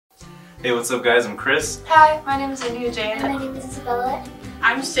Hey, what's up guys? I'm Chris. Hi, my name is India Jane. And my name is Isabella.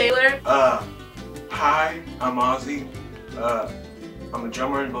 I'm Sailor. Hi, I'm Ozzy. I'm a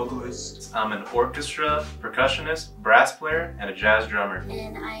drummer and vocalist. I'm an orchestra, percussionist, brass player, and a jazz drummer.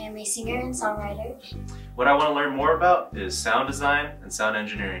 And I am a singer and songwriter. What I want to learn more about is sound design and sound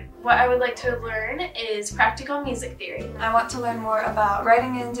engineering. What I would like to learn is practical music theory. I want to learn more about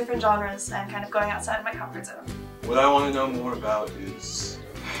writing in different genres and kind of going outside my comfort zone. What I want to know more about is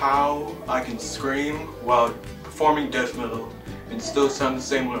how I can scream while performing death metal and still sound the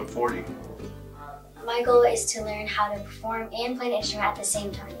same when I'm 40. My goal is to learn how to perform and play an instrument at the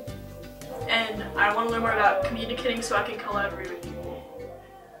same time. And I want to learn more about communicating so I can collaborate with people.